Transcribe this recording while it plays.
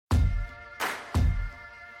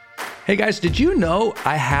Hey guys, did you know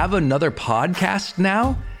I have another podcast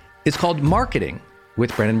now? It's called Marketing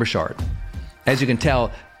with Brendon Burchard. As you can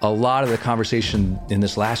tell, a lot of the conversation in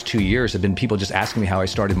this last 2 years have been people just asking me how I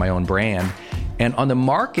started my own brand. And on the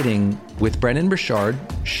Marketing with Brendon Burchard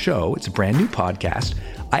show, it's a brand new podcast,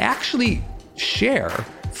 I actually share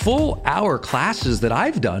full hour classes that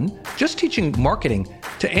I've done just teaching marketing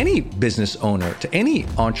to any business owner, to any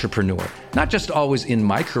entrepreneur, not just always in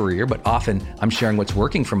my career, but often I'm sharing what's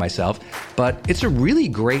working for myself. But it's a really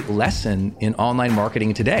great lesson in online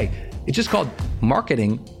marketing today. It's just called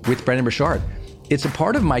Marketing with Brendon Burchard. It's a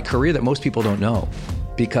part of my career that most people don't know,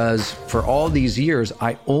 because for all these years,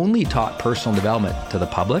 I only taught personal development to the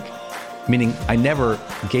public, meaning I never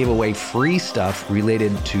gave away free stuff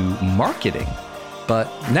related to marketing. But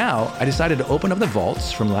now I decided to open up the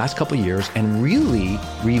vaults from the last couple of years and really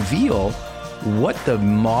reveal what the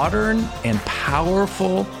modern and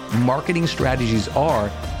powerful marketing strategies are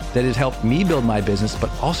that has helped me build my business, but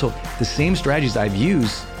also the same strategies I've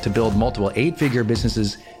used to build multiple 8-figure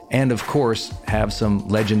businesses and, of course, have some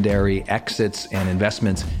legendary exits and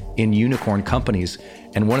investments in unicorn companies.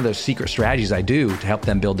 And one of those secret strategies I do to help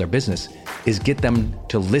them build their business is get them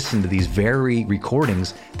to listen to these very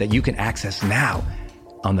recordings that you can access now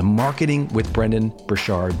on the Marketing with Brendon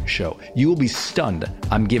Burchard show. You will be stunned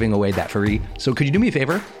I'm giving away that free. So could you do me a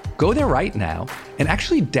favor? Go there right now and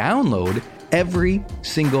actually download every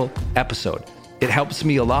single episode. It helps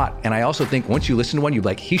me a lot. And I also think once you listen to one, you're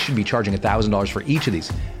like, he should be charging $1,000 for each of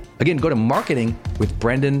these. Again, go to Marketing with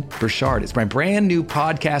Brendon Burchard. It's my brand new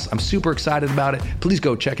podcast. I'm super excited about it. Please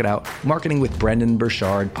go check it out. Marketing with Brendon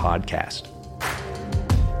Burchard podcast.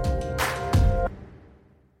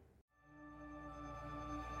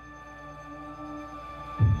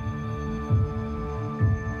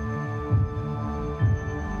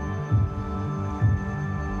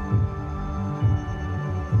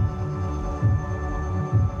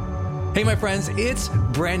 Hey, my friends, it's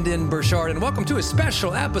Brendon Burchard, and welcome to a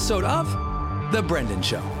special episode of The Brendon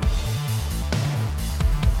Show.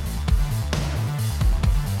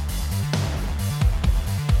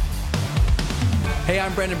 Hey,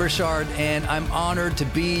 I'm Brendon Burchard, and I'm honored to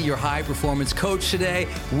be your high-performance coach today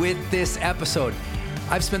with this episode.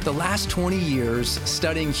 I've spent the last 20 years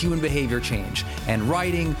studying human behavior change and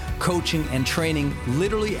writing, coaching, and training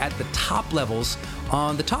literally at the top levels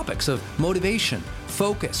on the topics of motivation,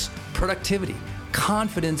 focus, productivity,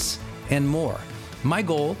 confidence, and more. My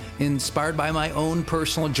goal, inspired by my own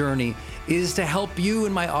personal journey, is to help you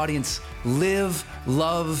and my audience live,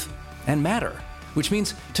 love, and matter, which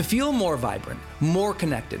means to feel more vibrant, more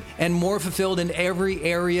connected, and more fulfilled in every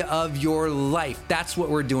area of your life. That's what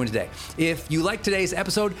we're doing today. If you like today's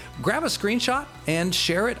episode, grab a screenshot and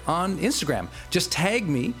share it on Instagram. Just tag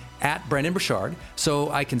me at Brendon Burchard so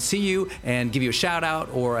I can see you and give you a shout out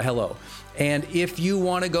or a hello. And if you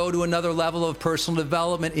want to go to another level of personal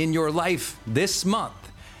development in your life this month,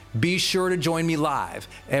 be sure to join me live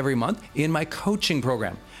every month in my coaching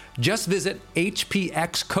program. Just visit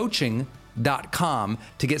hpxcoaching.com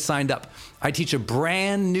to get signed up. I teach a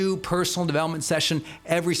brand new personal development session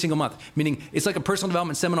every single month, meaning it's like a personal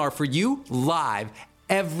development seminar for you live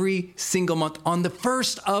every single month on the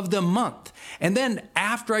first of the month. And then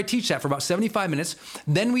after I teach that for about 75 minutes,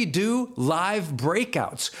 then we do live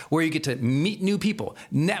breakouts where you get to meet new people,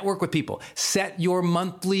 network with people, set your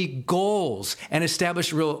monthly goals, and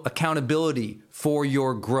establish real accountability for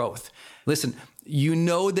your growth. Listen, you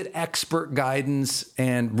know that expert guidance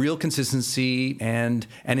and real consistency and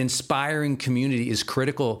an inspiring community is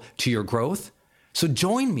critical to your growth. So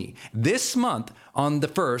join me this month on the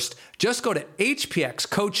 1st. Just go to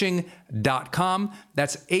hpxcoaching.com.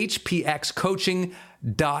 That's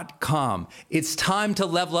hpxcoaching.com. It's time to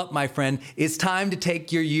level up, my friend. It's time to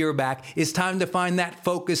take your year back. It's time to find that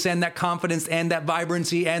focus and that confidence and that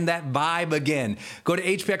vibrancy and that vibe again. Go to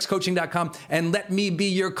hpxcoaching.com and let me be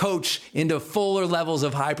your coach into fuller levels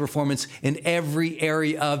of high performance in every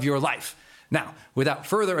area of your life. Now, without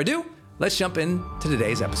further ado, let's jump into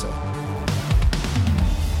today's episode.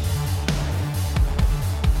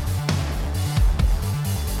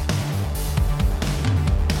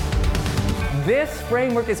 This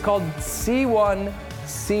framework is called C1,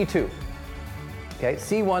 C2. Okay,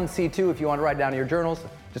 C1, C2, if you want to write it down in your journals,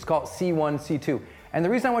 just call it C1, C2. And the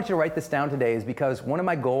reason I want you to write this down today is because one of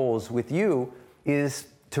my goals with you is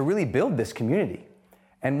to really build this community.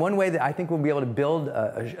 And one way that I think we'll be able to build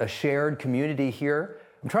a shared community here,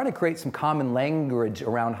 I'm trying to create some common language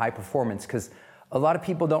around high performance because a lot of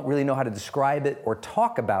people don't really know how to describe it or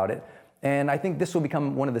talk about it. And I think this will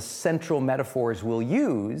become one of the central metaphors we'll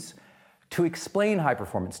use to explain high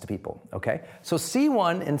performance to people, okay? So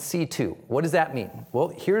C1 and C2, what does that mean? Well,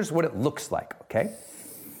 here's what it looks like, okay?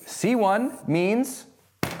 C1 means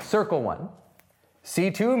circle 1.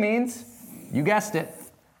 C2 means, you guessed it,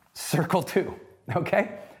 circle 2,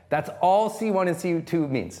 okay? That's all C1 and C2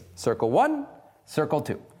 means. Circle 1, circle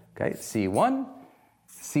 2, okay? C1,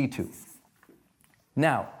 C2.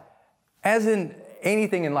 Now, as in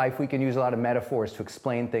anything in life, we can use a lot of metaphors to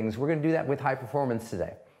explain things. We're going to do that with high performance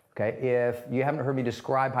today. Okay? If you haven't heard me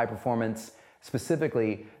describe high performance,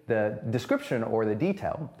 specifically the description or the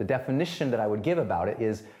detail, the definition that I would give about it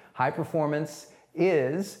is high performance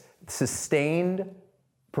is sustained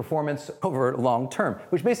performance over long term,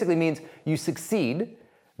 which basically means you succeed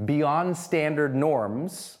beyond standard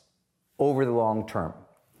norms over the long term.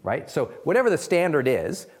 Right? So whatever the standard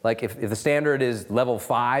is, like if the standard is level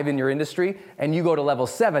 5 in your industry and you go to level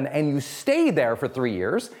 7 and you stay there for 3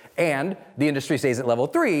 years and the industry stays at level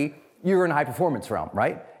 3, you're in high performance realm,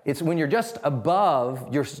 right? It's when you're just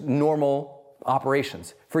above your normal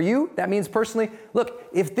operations. For you, that means personally, look,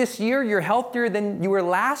 if this year you're healthier than you were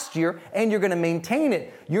last year and you're going to maintain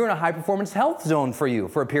it, you're in a high performance health zone for you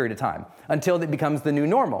for a period of time until it becomes the new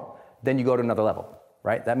normal. Then you go to another level,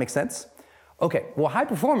 right? That makes sense? Okay, well, high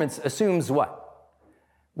performance assumes what?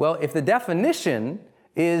 Well, if the definition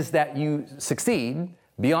is that you succeed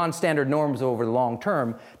beyond standard norms over the long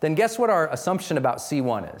term, then guess what our assumption about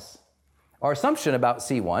C1 is? Our assumption about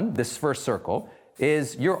C1, this first circle,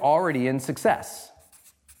 is you're already in success,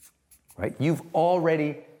 right? You've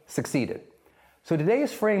already succeeded. So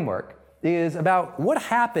today's framework is about what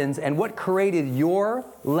happens and what created your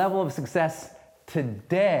level of success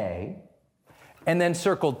today. And then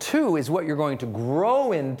circle 2 is what you're going to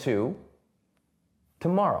grow into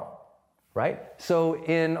tomorrow, right? So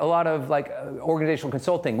in a lot of like organizational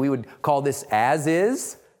consulting, we would call this as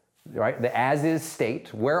is, right? The as is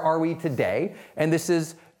state. Where are we today? And this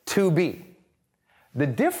is to be. The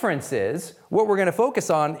difference is what we're going to focus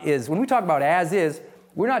on is when we talk about as is,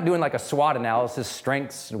 we're not doing like a SWOT analysis,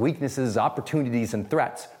 strengths, weaknesses, opportunities, and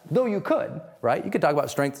threats, though you could, right? You could talk about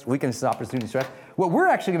strengths, weaknesses, opportunities, threats. What we're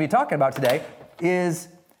actually going to be talking about today is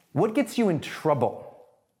what gets you in trouble.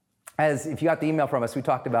 As if you got the email from us, we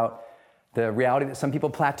talked about the reality that some people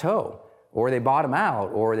plateau, or they bottom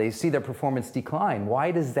out, or they see their performance decline.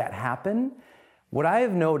 Why does that happen? What I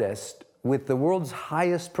have noticed with the world's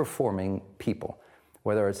highest performing people,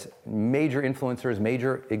 whether it's major influencers,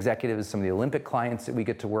 major executives, some of the Olympic clients that we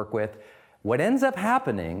get to work with, what ends up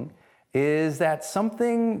happening is that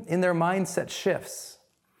something in their mindset shifts,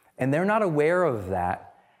 and they're not aware of that.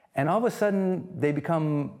 And all of a sudden, they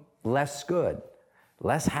become less good,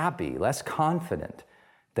 less happy, less confident.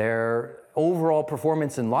 Their overall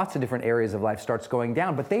performance in lots of different areas of life starts going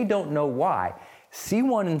down, but they don't know why.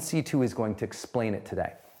 C1 and C2 is going to explain it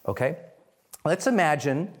today, okay? Let's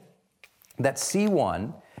imagine that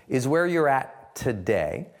C1 is where you're at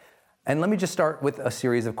today. And let me just start with a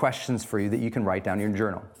series of questions for you that you can write down in your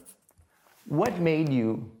journal. What made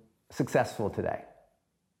you successful today?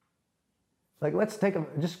 Like, let's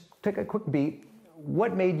just take a quick beat.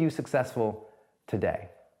 What made you successful today?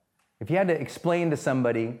 If you had to explain to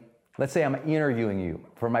somebody, let's say I'm interviewing you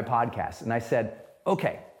for my podcast, and I said,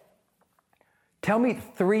 okay, tell me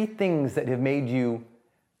 3 things that have made you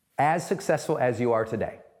as successful as you are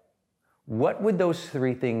today. What would those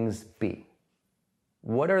 3 things be?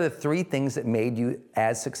 What are the 3 things that made you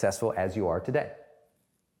as successful as you are today?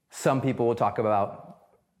 Some people will talk about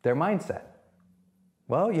their mindset.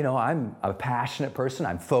 Well, you know, I'm a passionate person,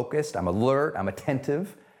 I'm focused, I'm alert, I'm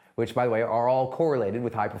attentive, which, by the way, are all correlated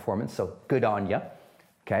with high performance, so good on ya,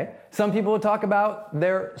 okay? Some people will talk about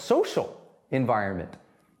their social environment,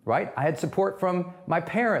 right? I had support from my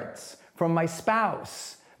parents, from my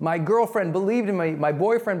spouse, my girlfriend believed in me, my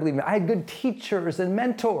boyfriend believed in me, I had good teachers and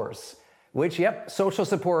mentors, which, yep, social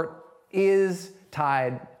support is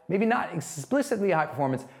tied, maybe not explicitly high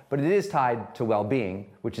performance, but it is tied to well-being,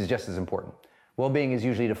 which is just as important. Well-being is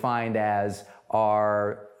usually defined as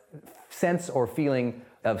our sense or feeling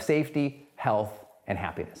of safety, health, and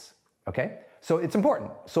happiness, okay? So it's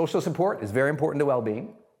important. Social support is very important to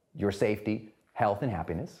well-being, your safety, health, and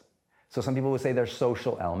happiness. So some people would say their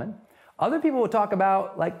social element. Other people would talk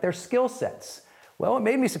about like their skill sets. Well, what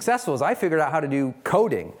made me successful is I figured out how to do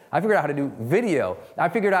coding. I figured out how to do video. I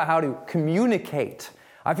figured out how to communicate.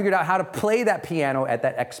 I figured out how to play that piano at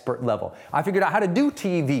that expert level. I figured out how to do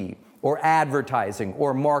TV, or advertising,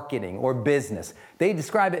 or marketing, or business. They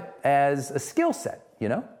describe it as a skill set, you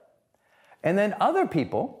know? And then other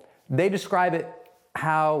people, they describe it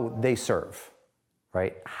how they serve,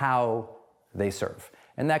 right? How they serve.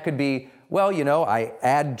 And that could be, well, you know, I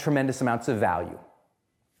add tremendous amounts of value.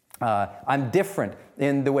 I'm different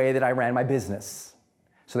in the way that I ran my business.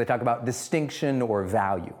 So they talk about distinction or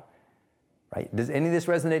value, right? Does any of this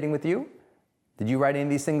resonating with you? Did you write any of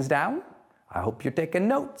these things down? I hope you're taking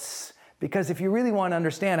notes, because if you really want to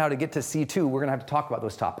understand how to get to C2, we're going to have to talk about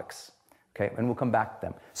those topics, okay? And we'll come back to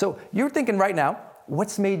them. So you're thinking right now,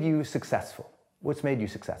 what's made you successful? What's made you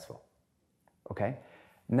successful? Okay?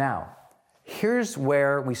 Now, here's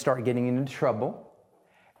where we start getting into trouble,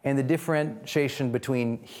 and the differentiation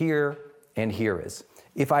between here and here is.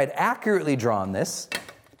 If I had accurately drawn this,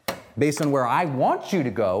 based on where I want you to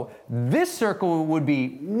go, this circle would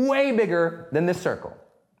be way bigger than this circle,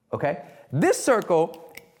 okay? This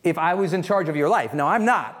circle, if I was in charge of your life, now I'm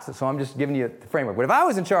not, so I'm just giving you the framework, but if I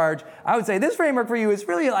was in charge, I would say this framework for you is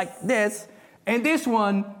really like this, and this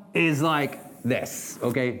one is like this,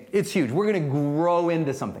 okay? It's huge. We're gonna grow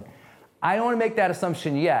into something. I don't wanna make that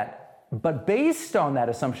assumption yet, but based on that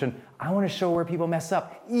assumption, I wanna show where people mess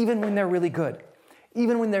up, even when they're really good,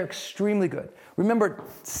 even when they're extremely good. Remember,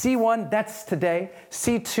 C1, that's today.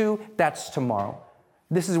 C2, that's tomorrow.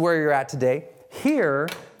 This is where you're at today. Here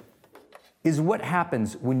is what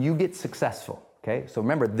happens when you get successful, okay? So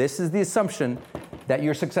remember, this is the assumption that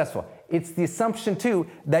you're successful. It's the assumption, too,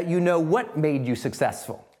 that you know what made you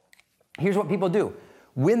successful. Here's what people do.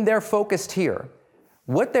 When they're focused here,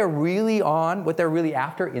 what they're really on, what they're really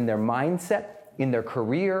after in their mindset, in their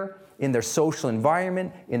career, in their social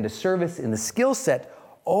environment, in the service, in the skill set,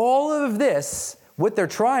 all of this, what they're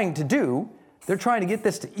trying to do, they're trying to get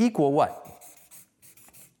this to equal what?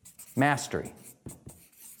 Mastery.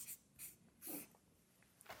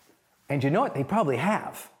 And you know what? They probably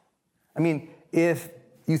have. I mean, if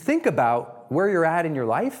you think about where you're at in your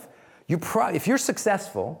life, if you're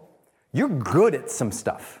successful, you're good at some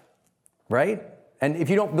stuff, right? And if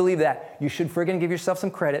you don't believe that, you should friggin' give yourself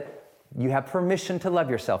some credit. You have permission to love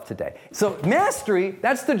yourself today. So mastery,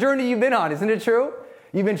 that's the journey you've been on, isn't it true?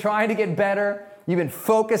 You've been trying to get better. You've been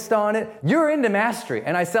focused on it. You're into mastery,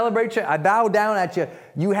 and I celebrate you. I bow down at you.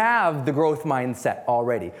 You have the growth mindset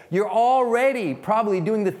already. You're already probably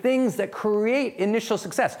doing the things that create initial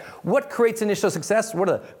success. What creates initial success? What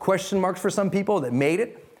are the question marks for some people that made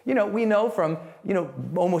it? You know, we know from,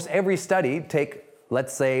 almost every study, take,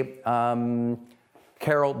 let's say, Carol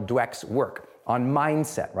Dweck's work on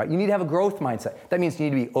mindset, right? You need to have a growth mindset. That means you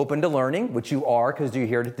need to be open to learning, which you are because you're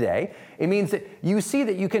here today. It means that you see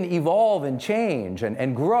that you can evolve and change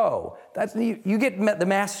and grow. You get the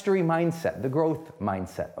mastery mindset, the growth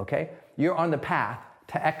mindset, okay? You're on the path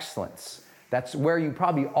to excellence. That's where you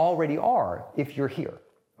probably already are if you're here,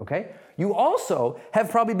 okay? You also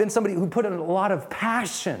have probably been somebody who put in a lot of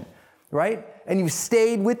passion, right? And you've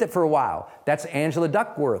stayed with it for a while. That's Angela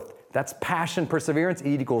Duckworth. That's passion, perseverance,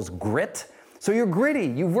 E equals grit. So you're gritty,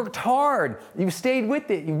 you've worked hard, you've stayed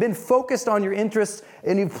with it, you've been focused on your interests,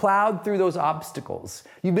 and you've plowed through those obstacles.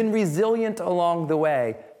 You've been resilient along the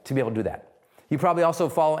way to be able to do that. You probably also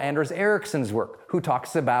follow Anders Ericsson's work, who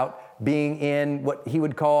talks about being in what he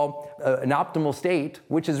would call an optimal state,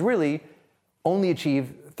 which is really only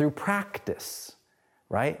achieved through practice,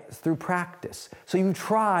 right? It's through practice. So you've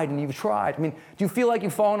tried and you've tried. I mean, do you feel like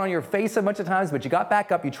you've fallen on your face a bunch of times, but you got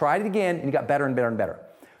back up, you tried it again, and you got better and better and better?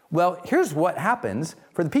 Well, here's what happens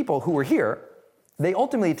for the people who are here. They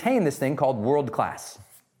ultimately attain this thing called world class,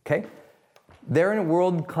 okay? They're in a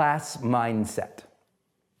world class mindset.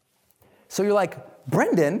 So you're like,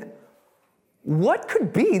 Brendan, what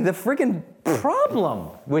could be the friggin' problem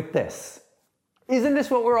with this? Isn't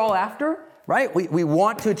this what we're all after, right? We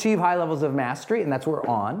want to achieve high levels of mastery, and that's what we're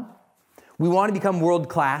on. We want to become world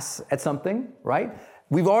class at something, right?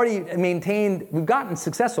 We've already we've gotten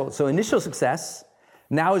successful, so initial success,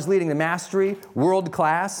 now is leading to mastery, world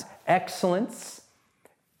class, excellence.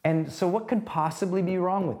 And so what could possibly be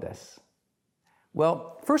wrong with this?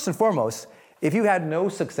 Well, first and foremost, if you had no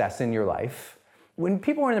success in your life, when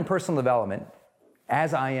people are in personal development,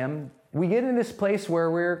 as I am, we get in this place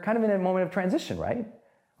where we're kind of in a moment of transition, right?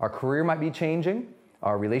 Our career might be changing,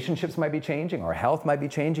 our relationships might be changing, our health might be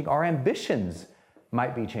changing, our ambitions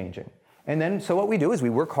might be changing. And then, so what we do is we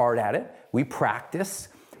work hard at it, we practice,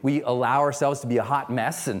 we allow ourselves to be a hot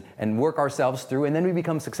mess and work ourselves through, and then we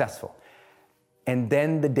become successful. And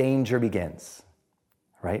then the danger begins,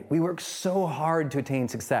 right? We work so hard to attain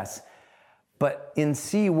success. But in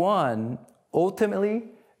C1, ultimately,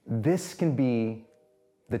 this can be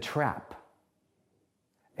the trap.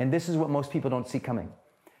 And this is what most people don't see coming.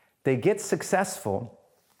 They get successful,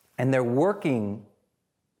 and they're working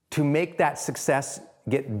to make that success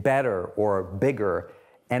get better or bigger,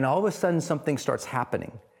 and all of a sudden something starts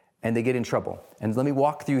happening. And they get in trouble. And let me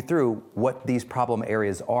walk you through what these problem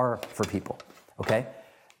areas are for people, okay?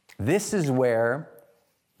 This is where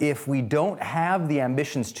if we don't have the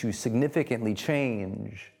ambitions to significantly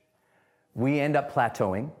change, we end up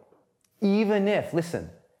plateauing, even if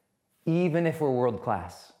we're world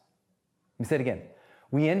class. Let me say it again.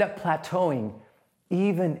 We end up plateauing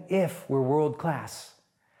even if we're world class.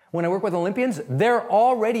 When I work with Olympians, they're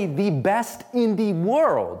already the best in the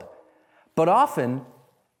world, but often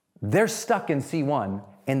they're stuck in C1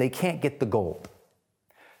 and they can't get the gold.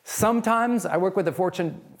 Sometimes I work with a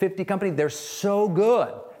Fortune 50 company, they're so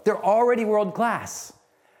good. They're already world class,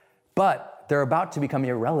 but they're about to become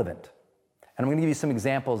irrelevant. And I'm going to give you some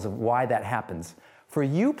examples of why that happens. For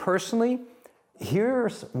you personally,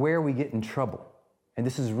 here's where we get in trouble. And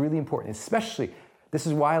this is really important, especially, this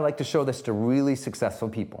is why I like to show this to really successful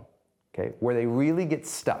people, okay, where they really get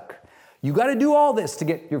stuck. You got to do all this to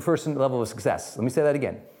get your first level of success. Let me say that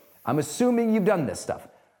again. I'm assuming you've done this stuff.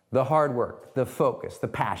 The hard work, the focus, the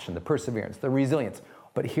passion, the perseverance, the resilience.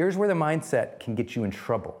 But here's where the mindset can get you in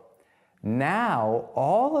trouble. Now,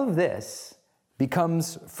 all of this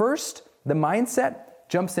becomes, first, the mindset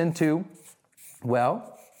jumps into,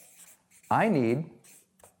 well, I need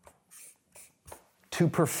to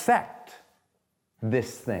perfect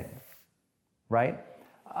this thing, right?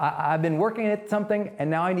 I've been working at something and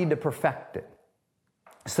now I need to perfect it.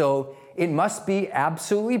 So it must be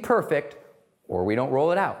absolutely perfect or we don't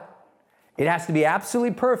roll it out. It has to be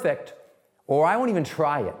absolutely perfect or I won't even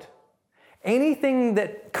try it. Anything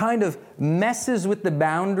that kind of messes with the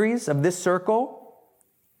boundaries of this circle,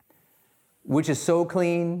 which is so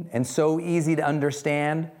clean and so easy to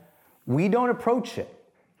understand, we don't approach it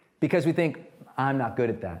because we think, I'm not good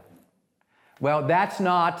at that. Well, that's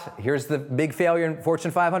not, here's the big failure in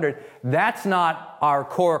Fortune 500, that's not our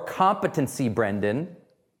core competency, Brendan,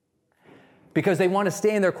 because they want to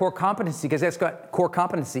stay in their core competency because that's what core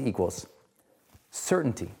competency equals.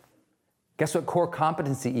 Certainty. Guess what core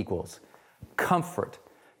competency equals? Comfort.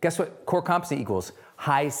 Guess what core competency equals?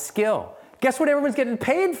 High skill. Guess what everyone's getting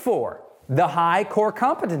paid for? The high core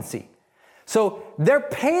competency. So they're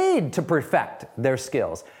paid to perfect their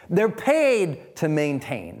skills. They're paid to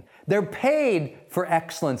maintain. They're paid for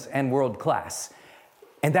excellence and world class.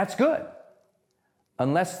 And that's good.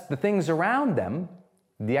 Unless the things around them,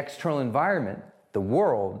 the external environment, the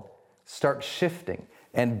world, start shifting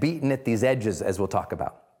and beating at these edges, as we'll talk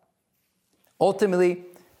about. Ultimately,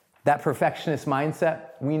 that perfectionist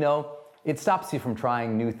mindset, we know, it stops you from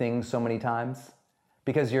trying new things so many times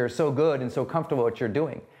because you're so good and so comfortable at what you're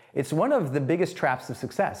doing. It's one of the biggest traps of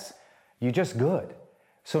success. You're just good.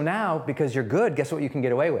 So now, because you're good, guess what you can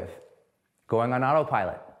get away with? Going on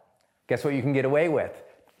autopilot. Guess what you can get away with?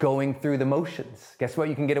 Going through the motions. Guess what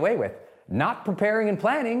you can get away with? Not preparing and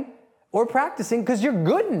planning or practicing because you're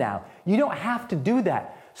good now. You don't have to do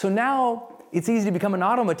that. So now it's easy to become an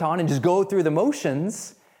automaton and just go through the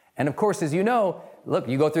motions. And of course, as you know, look,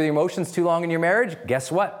 you go through the emotions too long in your marriage,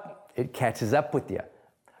 guess what? It catches up with you.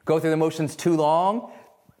 Go through the motions too long,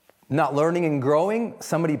 not learning and growing,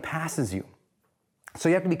 somebody passes you. So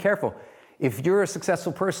you have to be careful. If you're a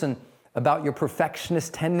successful person, about your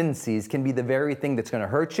perfectionist tendencies can be the very thing that's going to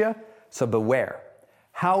hurt you, so beware.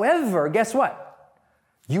 However, guess what?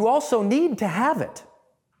 You also need to have it,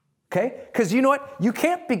 okay? Because you know what? You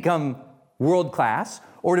can't become world class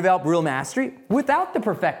or develop real mastery without the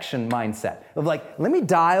perfection mindset of like, let me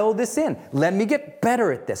dial this in. Let me get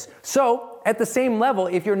better at this. So at the same level,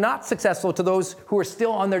 if you're not successful to those who are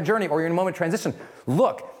still on their journey or you're in a moment of transition,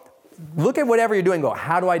 look at whatever you're doing, go,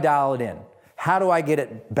 how do I dial it in? How do I get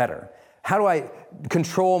it better? How do I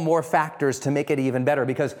control more factors to make it even better?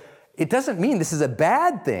 Because it doesn't mean this is a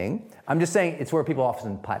bad thing. I'm just saying it's where people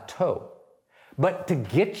often plateau. But to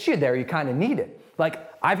get you there, you kind of need it. Like,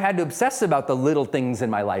 I've had to obsess about the little things in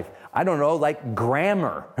my life. I don't know, like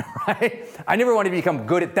grammar, right? I never wanted to become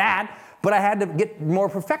good at that, but I had to get more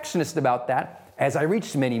perfectionist about that as I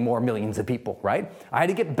reached many more millions of people, right? I had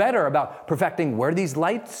to get better about perfecting where these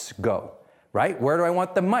lights go, right? Where do I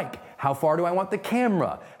want the mic? How far do I want the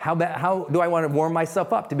camera? How do I want to warm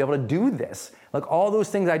myself up to be able to do this? Like all those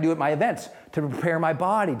things I do at my events to prepare my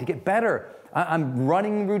body, to get better. I'm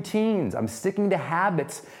running routines. I'm sticking to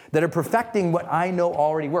habits that are perfecting what I know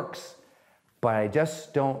already works. But I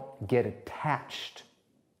just don't get attached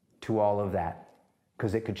to all of that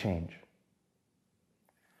because it could change.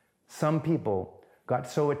 Some people got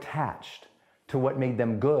so attached to what made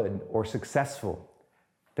them good or successful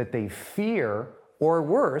that they fear, or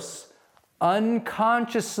worse,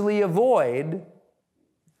 unconsciously avoid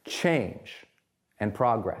change and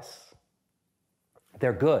progress.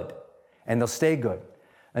 They're good, and they'll stay good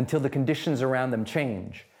until the conditions around them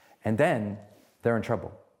change, and then they're in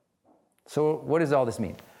trouble. So what does all this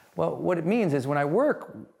mean? Well, what it means is when I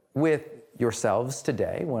work with yourselves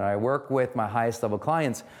today, when I work with my highest level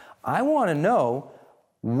clients, I want to know,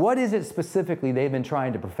 what is it specifically they've been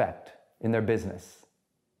trying to perfect in their business?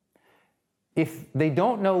 If they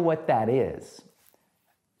don't know what that is,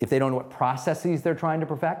 if they don't know what processes they're trying to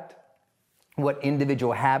perfect, what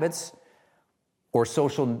individual habits or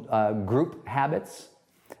social group habits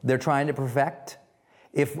they're trying to perfect,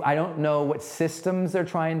 if I don't know what systems they're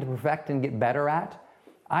trying to perfect and get better at,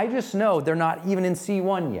 I just know they're not even in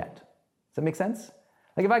C1 yet. Does that make sense?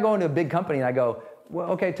 Like if I go into a big company and I go, well,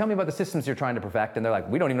 okay, tell me about the systems you're trying to perfect. And they're like,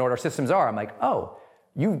 we don't even know what our systems are. I'm like, oh,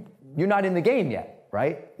 you're not in the game yet,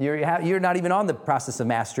 right? You're not even on the process of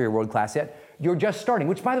mastery or world class yet. You're just starting,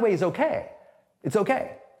 which by the way is okay. It's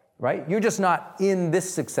okay, right? You're just not in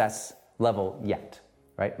this success level yet,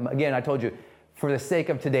 right? Again, I told you, for the sake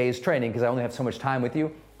of today's training, because I only have so much time with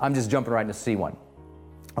you, I'm just jumping right into C1,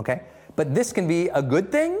 okay? But this can be a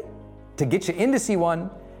good thing to get you into C1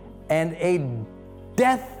 and a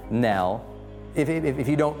death knell if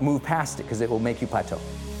you don't move past it, because it will make you plateau.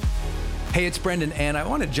 Hey, it's Brendan, and I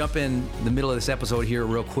want to jump in the middle of this episode here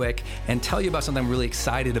real quick and tell you about something I'm really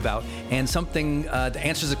excited about, and something that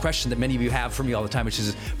answers a question that many of you have for me all the time, which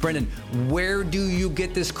is, Brendan, where do you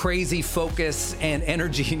get this crazy focus and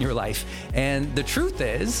energy in your life? And the truth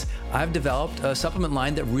is, I've developed a supplement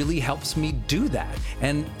line that really helps me do that.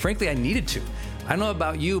 And frankly, I needed to. I don't know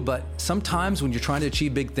about you, but sometimes when you're trying to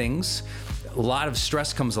achieve big things, a lot of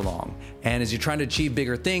stress comes along. And as you're trying to achieve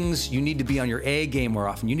bigger things, you need to be on your A game more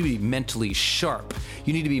often. You need to be mentally sharp.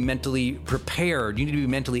 You need to be mentally prepared. You need to be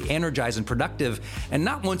mentally energized and productive. And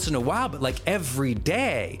not once in a while, but like every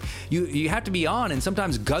day. You have to be on, and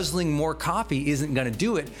sometimes guzzling more coffee isn't gonna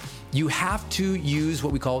do it. You have to use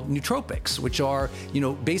what we call nootropics, which are,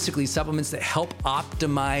 basically supplements that help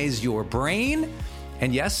optimize your brain.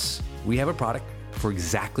 And yes, we have a product for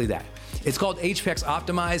exactly that. It's called HPX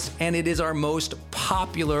Optimized, and it is our most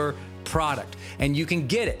popular product. And you can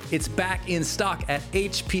get it. It's back in stock at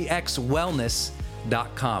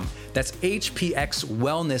hpxwellness.com. That's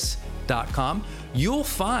hpxwellness.com. You'll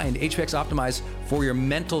find HPX Optimized for your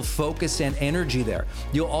mental focus and energy there.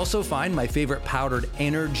 You'll also find my favorite powdered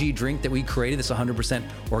energy drink that we created that's 100%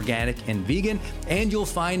 organic and vegan. And you'll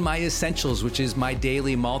find my essentials, which is my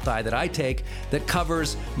daily multi that I take that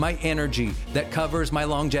covers my energy, that covers my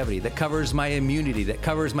longevity, that covers my immunity, that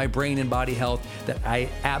covers my brain and body health, that I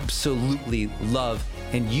absolutely love.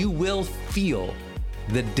 And you will feel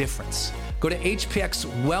the difference. Go to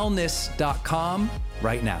hpxwellness.com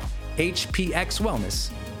right now.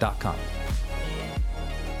 hpxwellness.com.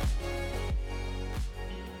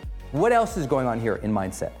 What else is going on here in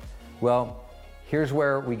mindset? Well, here's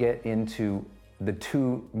where we get into the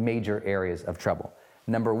two major areas of trouble.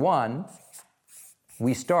 Number one,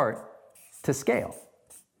 we start to scale.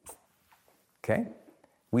 Okay?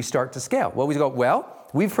 We start to scale. Well, we go,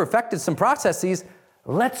 we've perfected some processes.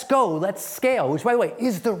 Let's go, let's scale, which, by the way,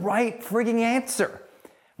 is the right frigging answer,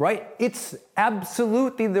 right? It's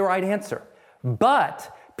absolutely the right answer.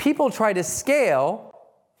 But people try to scale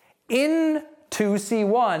into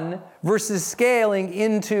C1 versus scaling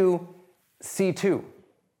into C2. Does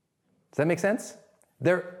that make sense?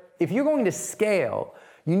 If you're going to scale,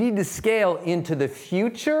 you need to scale into the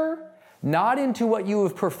future, not into what you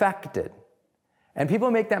have perfected. And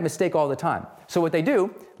people make that mistake all the time. So what they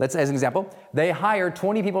do, as an example, they hire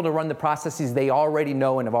 20 people to run the processes they already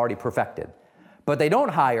know and have already perfected. But they don't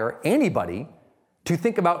hire anybody to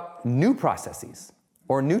think about new processes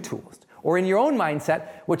or new tools. Or in your own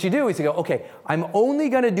mindset, what you do is you go, okay, I'm only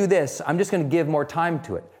gonna do this, I'm just gonna give more time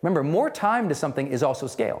to it. Remember, more time to something is also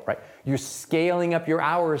scale, right? You're scaling up your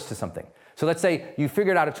hours to something. So let's say you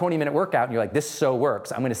figured out a 20-minute workout and you're like, this so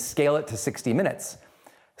works, I'm gonna scale it to 60 minutes.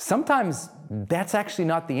 Sometimes that's actually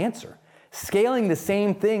not the answer. Scaling the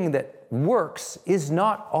same thing that works is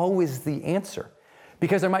not always the answer,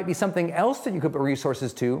 because there might be something else that you could put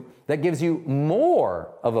resources to that gives you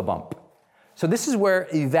more of a bump. So this is where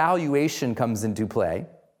evaluation comes into play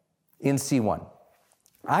in C1.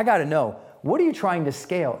 I gotta know, what are you trying to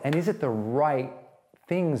scale, and is it the right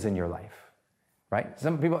things in your life, right?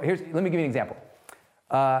 Some people, let me give you an example.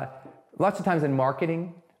 Lots of times in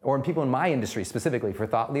marketing, or in people in my industry specifically for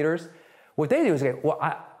thought leaders, what they do is say,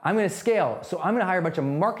 I'm gonna scale, so I'm gonna hire a bunch of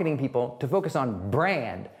marketing people to focus on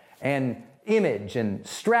brand and image and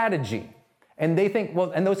strategy. And they think,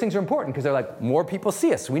 and those things are important because they're like, more people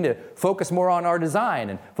see us. We need to focus more on our design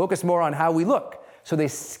and focus more on how we look. So they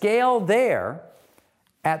scale there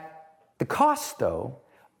at the cost, though,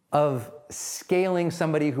 of scaling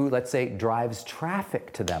somebody who, let's say, drives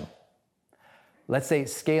traffic to them. Let's say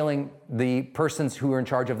scaling the persons who are in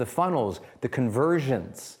charge of the funnels, the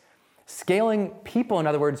conversions. Scaling people, in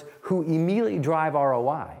other words, who immediately drive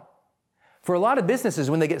ROI. For a lot of businesses,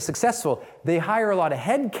 when they get successful, they hire a lot of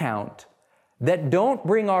headcount that don't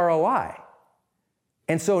bring ROI.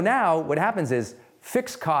 And so now what happens is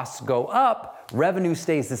fixed costs go up, revenue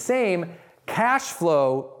stays the same, cash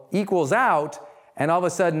flow equals out, and all of a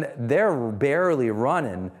sudden they're barely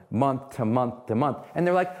running month to month to month. And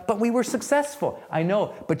they're like, but we were successful. I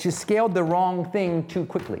know, but you scaled the wrong thing too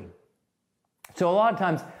quickly. So a lot of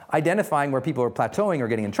times, identifying where people are plateauing or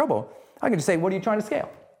getting in trouble, I can just say, what are you trying to scale?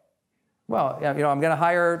 Well, I'm going to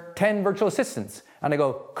hire 10 virtual assistants. And I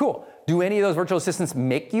go, cool. Do any of those virtual assistants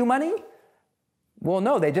make you money? Well,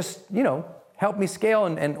 no, they just, help me scale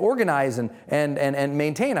and organize and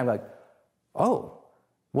maintain. I'm like, oh,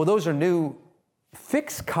 well, those are new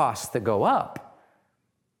fixed costs that go up.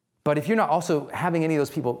 But if you're not also having any of those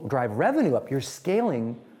people drive revenue up, you're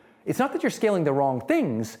scaling. It's not that you're scaling the wrong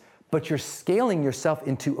things, but you're scaling yourself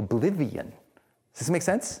into oblivion. Does this make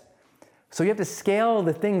sense? So you have to scale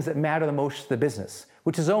the things that matter the most to the business,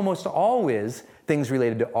 which is almost always things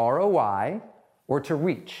related to ROI or to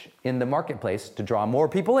reach in the marketplace to draw more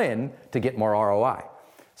people in to get more ROI.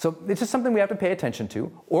 So it's just something we have to pay attention to.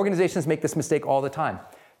 Organizations make this mistake all the time.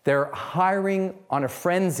 They're hiring on a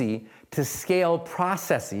frenzy to scale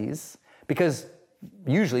processes because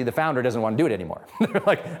usually the founder doesn't want to do it anymore. They're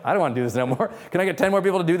like, I don't want to do this no more. Can I get 10 more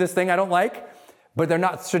people to do this thing I don't like? But they're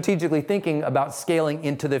not strategically thinking about scaling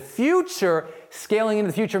into the future. Scaling into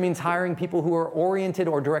the future means hiring people who are oriented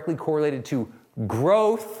or directly correlated to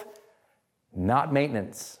growth, not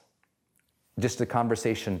maintenance. Just a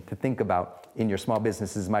conversation to think about in your small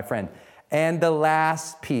businesses, my friend. And the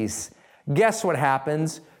last piece, guess what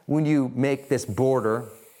happens when you make this border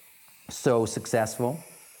so successful?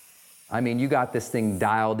 I mean, you got this thing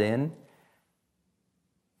dialed in.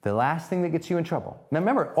 The last thing that gets you in trouble. Now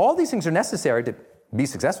remember, all these things are necessary to be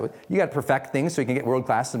successful. You got to perfect things so you can get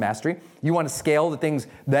world-class mastery. You want to scale the things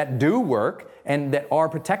that do work and that are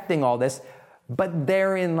protecting all this. But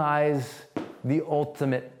therein lies the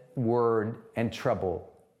ultimate word and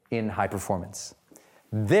trouble in high performance.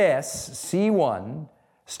 This, C1,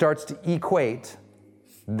 starts to equate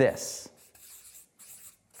this.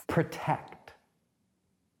 Protect.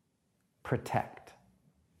 Protect.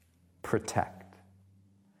 Protect.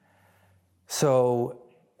 So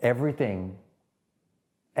everything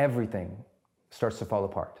starts to fall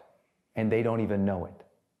apart, and they don't even know it.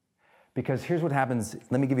 Because here's what happens.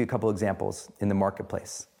 Let me give you a couple examples in the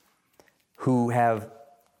marketplace who have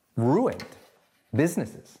ruined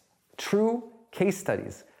businesses, true case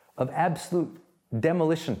studies of absolute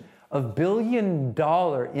demolition of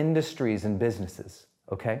billion-dollar industries and businesses,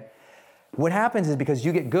 okay? What happens is because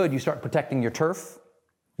you get good, you start protecting your turf,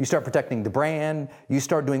 you start protecting the brand, you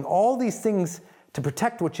start doing all these things to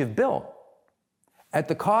protect what you've built at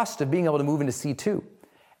the cost of being able to move into C2.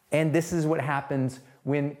 And this is what happens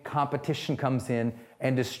when competition comes in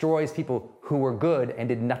and destroys people who were good and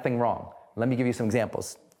did nothing wrong. Let me give you some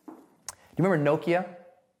examples. Do you remember Nokia?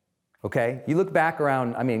 Okay, you look back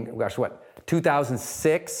around,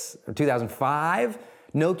 2006 or 2005,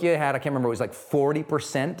 Nokia had, I can't remember, it was like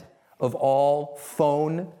 40% of all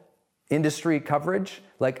phone industry coverage.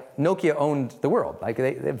 Like Nokia owned the world. Like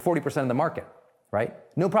they had 40% of the market, right?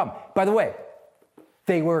 No problem. By the way,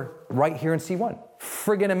 they were right here in C1.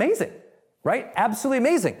 Friggin' amazing, right? Absolutely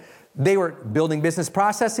amazing. They were building business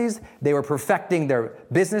processes. They were perfecting their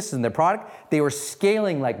business and their product. They were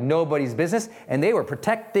scaling like nobody's business, and they were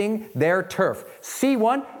protecting their turf.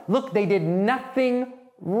 C1, look, they did nothing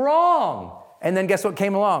wrong. And then guess what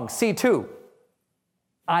came along? C2,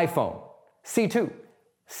 iPhone. C2,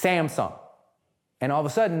 Samsung. And all of a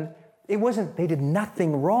sudden, they did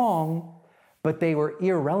nothing wrong, but they were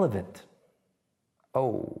irrelevant.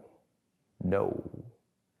 Oh, no.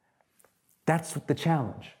 That's the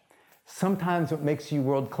challenge. Sometimes what makes you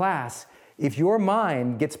world class, if your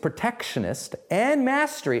mind gets protectionist and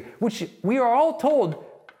mastery, which we are all told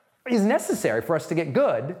is necessary for us to get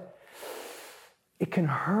good, it can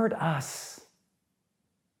hurt us,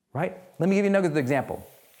 right? Let me give you another example.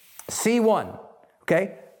 C1,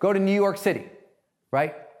 okay? Go to New York City,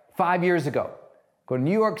 right? 5 years ago. Go to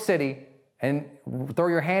New York City and throw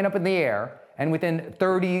your hand up in the air, and within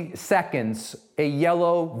 30 seconds, a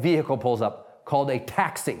yellow vehicle pulls up called a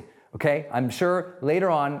taxi. Okay, I'm sure later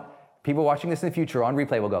on, people watching this in the future on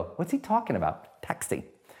replay will go, what's he talking about? Taxi.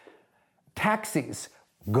 Taxis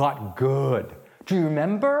got good. Do you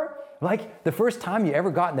remember? Like the first time you ever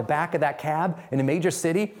got in the back of that cab in a major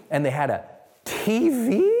city and they had a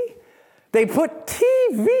TV? They put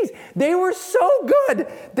TVs. They were so good.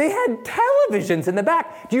 They had televisions in the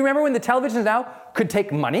back. Do you remember when the televisions now could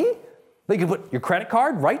take money? Like you could put your credit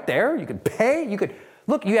card right there, you could pay,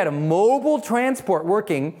 look, you had a mobile transport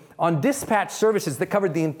working on dispatch services that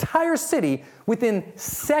covered the entire city within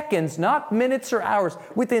seconds, not minutes or hours,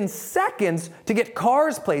 within seconds to get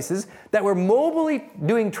cars places that were mobily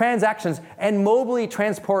doing transactions and mobily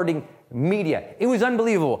transporting media. It was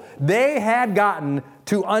unbelievable. They had gotten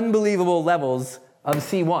to unbelievable levels of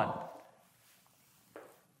C1.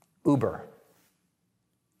 Uber,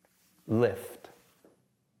 Lyft,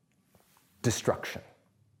 destruction.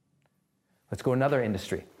 Let's go another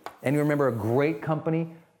industry. And you remember a great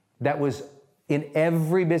company that was in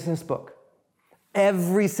every business book,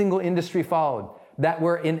 every single industry followed, that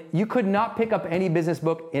were in, you could not pick up any business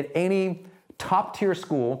book in any top tier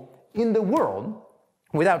school in the world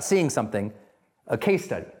without seeing something, a case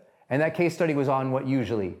study. And that case study was on what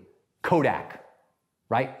usually? Kodak,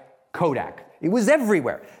 right? Kodak. It was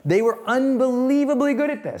everywhere. They were unbelievably good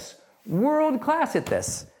at this, world class at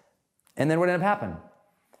this. And then what ended up happening?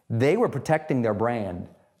 They were protecting their brand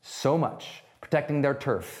so much, protecting their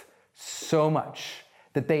turf so much,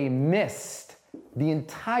 that they missed the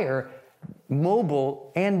entire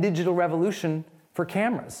mobile and digital revolution for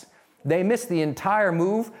cameras. They missed the entire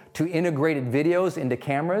move to integrated videos into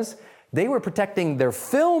cameras. They were protecting their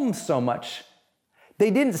film so much,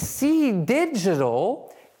 they didn't see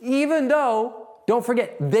digital, even though, don't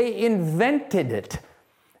forget, they invented it.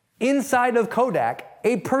 Inside of Kodak,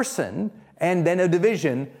 a person and then a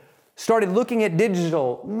division started looking at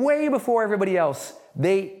digital way before everybody else.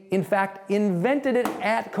 They, in fact, invented it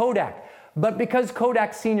at Kodak. But because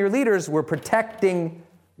Kodak's senior leaders were protecting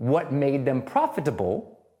what made them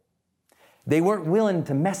profitable, they weren't willing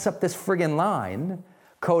to mess up this friggin' line.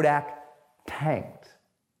 Kodak tanked.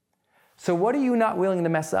 So what are you not willing to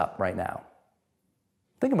mess up right now?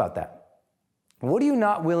 Think about that. What are you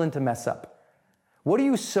not willing to mess up? What are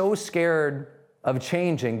you so scared of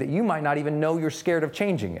changing that you might not even know you're scared of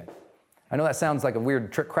changing it? I know that sounds like a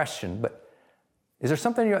weird trick question, but is there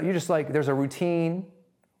something you're just like, there's a routine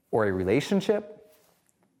or a relationship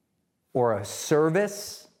or a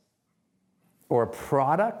service or a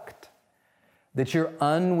product that you're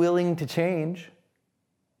unwilling to change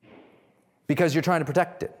because you're trying to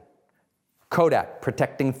protect it? Kodak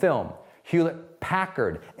protecting film,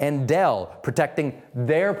 Hewlett-Packard and Dell protecting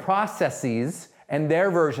their processes and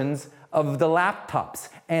their versions of the laptops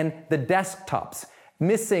and the desktops,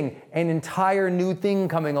 missing an entire new thing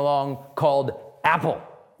coming along called Apple,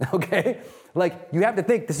 okay? Like, you have to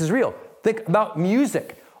think, this is real. Think about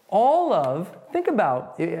music. Think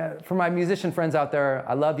about, for my musician friends out there,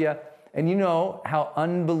 I love you, and you know how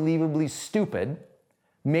unbelievably stupid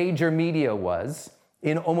major media was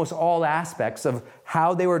in almost all aspects of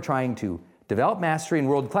how they were trying to develop mastery in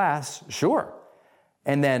world class, sure,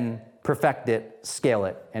 and then perfect it, scale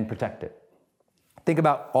it, and protect it. Think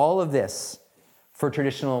about all of this for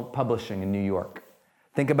traditional publishing in New York.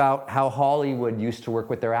 Think about how Hollywood used to work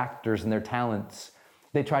with their actors and their talents.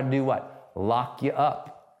 They try to do what? Lock you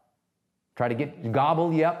up. Try to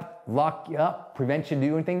gobble you up, lock you up, prevent you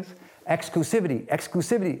doing things. Exclusivity,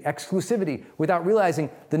 exclusivity, exclusivity, without realizing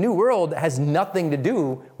the new world has nothing to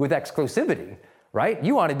do with exclusivity, right?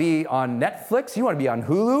 You want to be on Netflix, you want to be on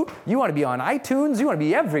Hulu, you want to be on iTunes, you want to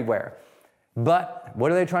be everywhere. But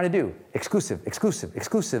what are they trying to do? Exclusive, exclusive,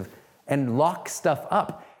 exclusive, and lock stuff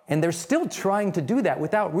up. And they're still trying to do that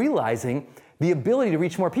without realizing the ability to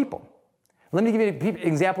reach more people. Let me give you an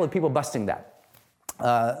example of people busting that.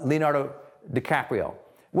 Leonardo DiCaprio.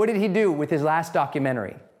 What did he do with his last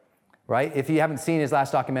documentary? Right? If you haven't seen his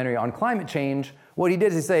last documentary on climate change, what he did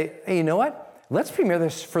is he say, hey, you know what? Let's premiere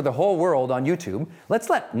this for the whole world on YouTube. Let's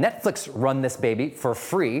let Netflix run this baby for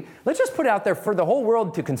free. Let's just put it out there for the whole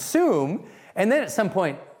world to consume, and then at some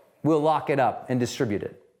point, we'll lock it up and distribute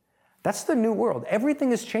it. That's the new world.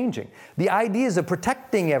 Everything is changing. The ideas of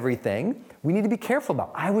protecting everything, we need to be careful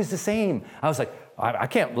about. I was the same. I was like, I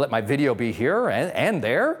can't let my video be here and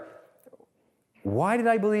there. Why did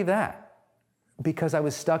I believe that? Because I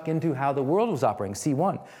was stuck into how the world was operating,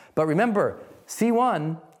 C1. But remember,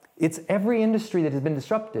 C1, it's every industry that has been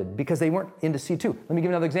disrupted because they weren't into C2. Let me give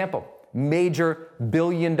another example. Major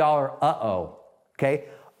billion-dollar okay?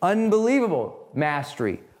 Unbelievable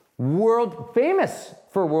mastery. World famous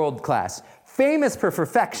for world class, famous for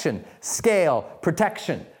perfection, scale,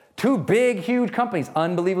 protection. Two big, huge companies,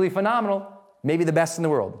 unbelievably phenomenal, maybe the best in the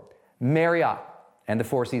world. Marriott and the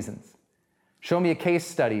Four Seasons. Show me a case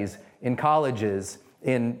studies in colleges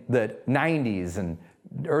in the 90s and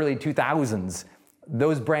early 2000s.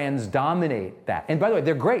 Those brands dominate that. And by the way,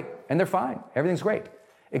 they're great and they're fine. Everything's great.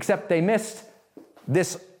 Except they missed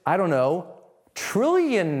this, $1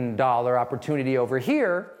 trillion opportunity over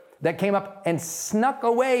here that came up and snuck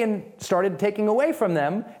away and started taking away from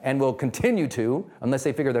them, and will continue to, unless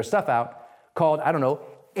they figure their stuff out, called, I don't know,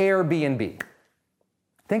 Airbnb.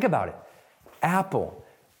 Think about it. Apple,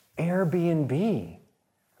 Airbnb,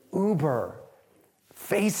 Uber,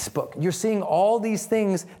 Facebook. You're seeing all these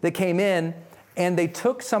things that came in, and they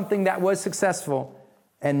took something that was successful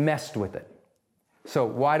and messed with it. So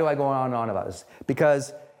why do I go on and on about this?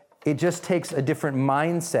 Because it just takes a different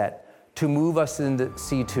mindset to move us into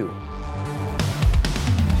C2.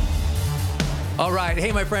 All right.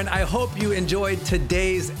 Hey, my friend, I hope you enjoyed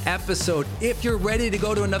today's episode. If you're ready to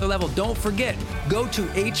go to another level, don't forget, go to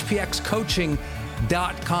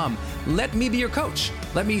hpxcoaching.com. Let me be your coach.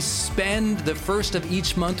 Let me spend the first of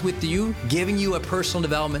each month with you, giving you a personal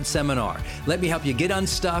development seminar. Let me help you get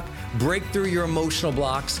unstuck, break through your emotional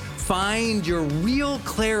blocks, find your real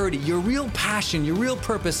clarity, your real passion, your real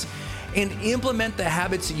purpose, and implement the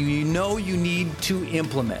habits that you know you need to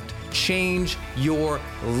implement. Change your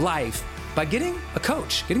life by getting a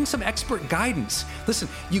coach, getting some expert guidance. Listen,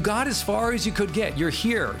 you got as far as you could get. You're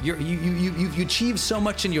here. You've achieved so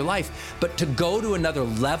much in your life, but to go to another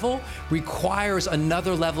level requires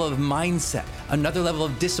another level of mindset, another level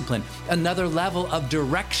of discipline, another level of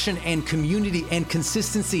direction and community and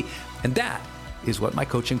consistency. And that is what my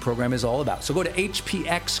coaching program is all about. So go to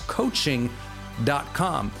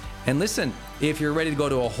hpxcoaching.com. And listen, if you're ready to go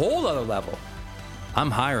to a whole other level,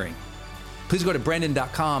 I'm hiring. Please go to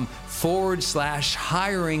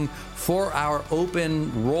brendon.com/hiring for our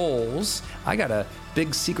open roles. I got a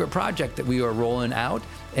big secret project that we are rolling out,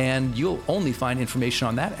 and you'll only find information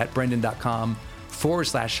on that at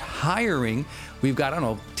brendon.com/hiring. We've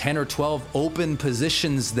got, 10 or 12 open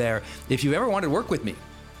positions there. If you ever wanted to work with me,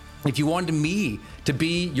 if you wanted me to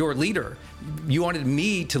be your leader, you wanted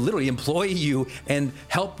me to literally employ you and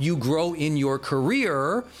help you grow in your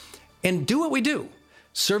career and do what we do,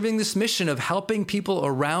 serving this mission of helping people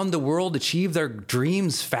around the world achieve their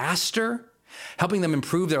dreams faster, helping them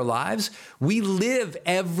improve their lives. We live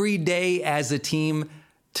every day as a team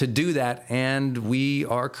to do that, and we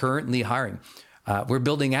are currently hiring. We're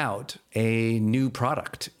building out a new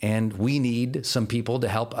product, and we need some people to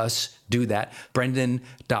help us do that.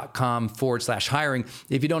 Brendon.com/hiring.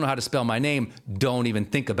 If you don't know how to spell my name, don't even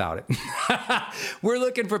think about it. We're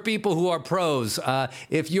looking for people who are pros.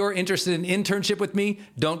 If you're interested in internship with me,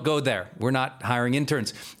 don't go there. We're not hiring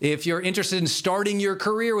interns. If you're interested in starting your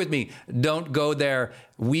career with me, don't go there.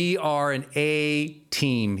 We are an A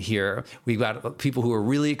team here. We've got people who are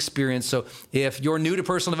really experienced. So if you're new to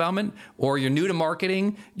personal development or you're new to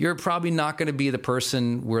marketing, you're probably not going to be the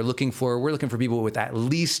person we're looking for. We're looking for people with at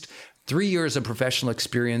least 3 years of professional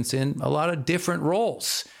experience in a lot of different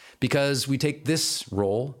roles, because we take this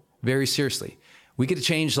role very seriously. We get to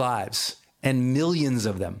change lives, and millions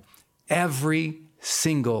of them, every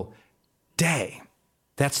single day.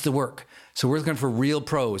 That's the work. So we're looking for real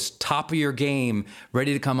pros, top of your game,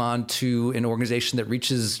 ready to come on to an organization that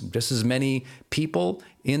reaches just as many people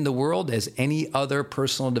in the world as any other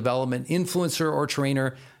personal development influencer or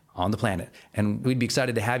trainer on the planet. And we'd be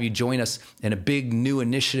excited to have you join us in a big new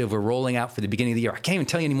initiative we're rolling out for the beginning of the year. I can't even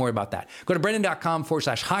tell you any more about that. Go to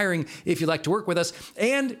brendon.com/hiring if you'd like to work with us.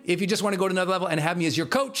 And if you just want to go to another level and have me as your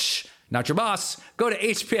coach, not your boss, go to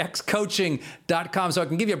hpxcoaching.com so I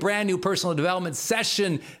can give you a brand new personal development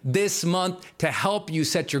session this month to help you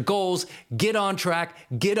set your goals, get on track,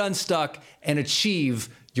 get unstuck, and achieve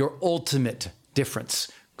your ultimate difference.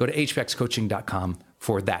 Go to hpxcoaching.com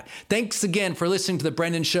for that. Thanks again for listening to The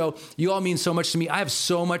Brendon Show. You all mean so much to me. I have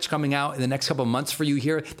so much coming out in the next couple of months for you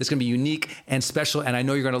here that's going to be unique and special, and I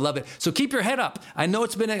know you're going to love it. So keep your head up. I know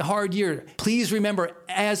it's been a hard year. Please remember,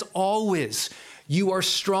 as always, you are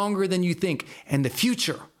stronger than you think, and the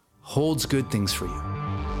future holds good things for you.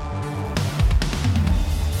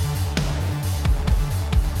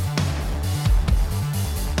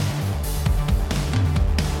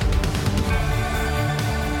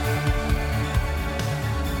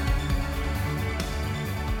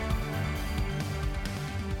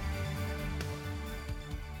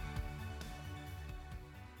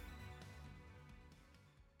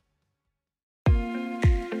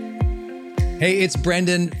 Hey, it's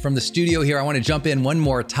Brendon from the studio here. I want to jump in one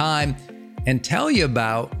more time and tell you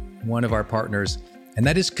about one of our partners, and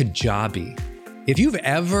that is Kajabi. If you've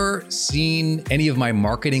ever seen any of my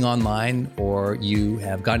marketing online, or you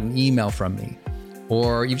have gotten an email from me,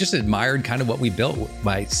 or you've just admired kind of what we built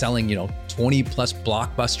by selling, 20 plus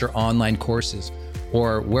blockbuster online courses,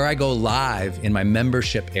 or where I go live in my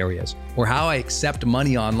membership areas, or how I accept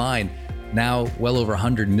money online, now well over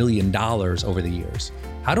 $100 million over the years.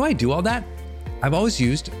 How do I do all that? I've always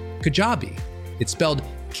used Kajabi. It's spelled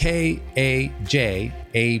Kajabi.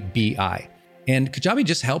 And Kajabi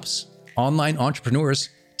just helps online entrepreneurs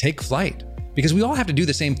take flight, because we all have to do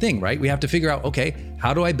the same thing, right? We have to figure out, okay,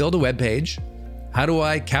 how do I build a web page? How do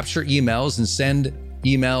I capture emails and send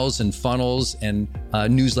emails and funnels and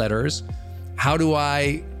newsletters? How do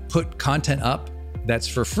I put content up that's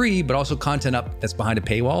for free, but also content up that's behind a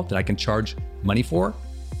paywall that I can charge money for?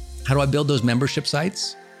 How do I build those membership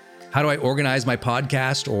sites? How do I organize my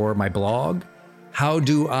podcast or my blog? How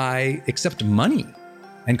do I accept money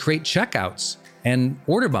and create checkouts and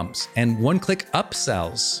order bumps and one-click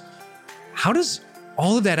upsells? How does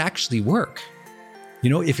all of that actually work? You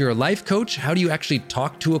know, if you're a life coach, how do you actually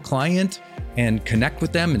talk to a client and connect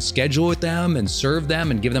with them and schedule with them and serve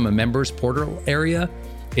them and give them a members portal area?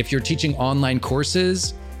 If you're teaching online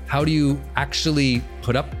courses, how do you actually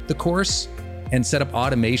put up the course and set up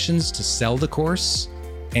automations to sell the course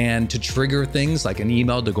and to trigger things like an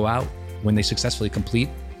email to go out when they successfully complete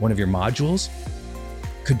one of your modules?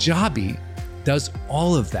 Kajabi does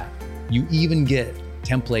all of that. You even get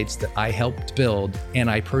templates that I helped build and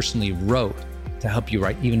I personally wrote to help you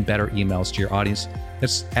write even better emails to your audience.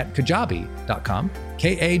 That's at kajabi.com,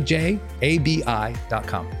 Kajabi.com.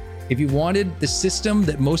 If you wanted the system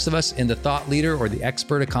that most of us in the thought leader or the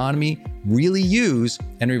expert economy really use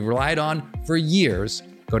and we've relied on for years,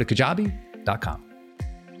 go to kajabi.com.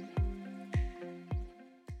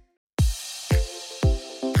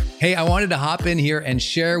 Hey, I wanted to hop in here and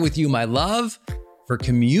share with you my love for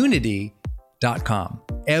community.com.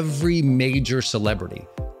 Every major celebrity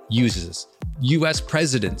uses this. US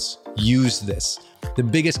presidents use this. The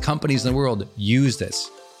biggest companies in the world use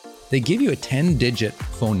this. They give you a 10-digit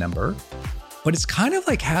phone number, but it's kind of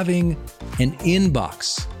like having an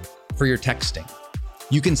inbox for your texting.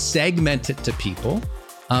 You can segment it to people,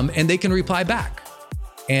 and they can reply back.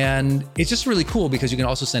 And it's just really cool because you can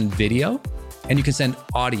also send video and you can send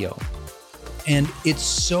audio. And it's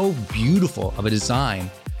so beautiful of a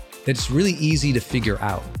design that it's really easy to figure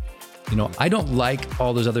out. You know, I don't like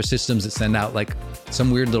all those other systems that send out like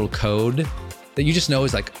some weird little code that you just know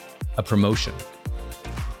is like a promotion.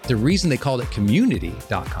 The reason they called it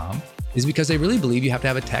community.com is because they really believe you have to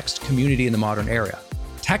have a text community in the modern era.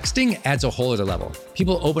 Texting adds a whole other level.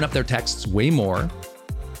 People open up their texts way more.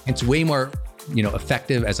 It's way more,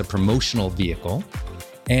 effective as a promotional vehicle.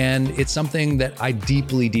 And it's something that I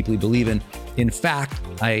deeply, deeply believe in. In fact,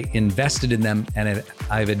 I invested in them and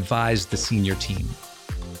I've advised the senior team.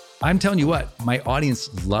 I'm telling you what, my audience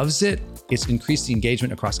loves it. It's increased the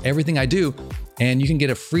engagement across everything I do. And you can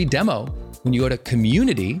get a free demo when you go to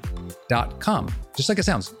community.com. Just like it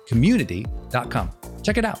sounds, community.com.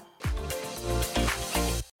 Check it out.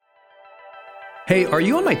 Hey, are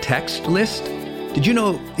you on my text list? Did you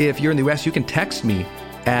know if you're in the US, you can text me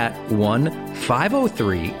at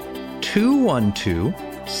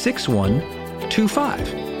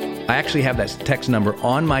 1-503-212-6125. I actually have that text number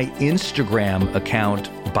on my Instagram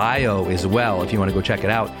account bio as well, if you want to go check it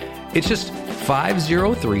out. It's just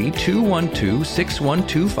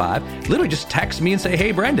 503-212-6125. Literally just text me and say,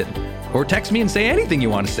 hey, Brendan. Or text me and say anything you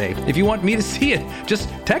want to say. If you want me to see it, just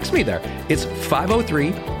text me there. It's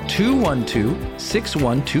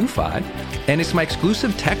 503-212-6125. And it's my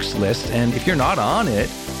exclusive text list. And if you're not on it,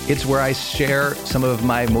 it's where I share some of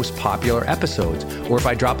my most popular episodes. Or if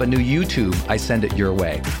I drop a new YouTube, I send it your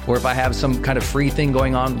way. Or if I have some kind of free thing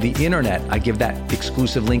going on the internet, I give that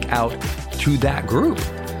exclusive link out to that group.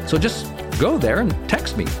 So just go there and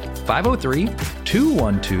text me,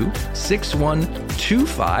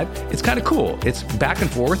 503-212-6125. It's kind of cool. It's back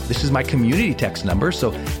and forth. This is my community text number.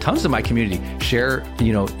 So tons of my community share,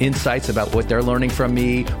 insights about what they're learning from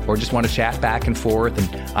me or just want to chat back and forth. And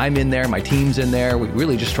I'm in there, my team's in there. We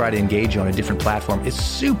really just try to engage you on a different platform. It's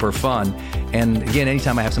super fun. And again,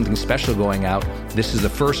 anytime I have something special going out, this is the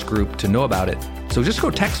first group to know about it. So just go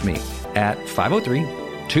text me at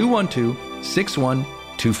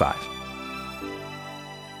 503-212-6125.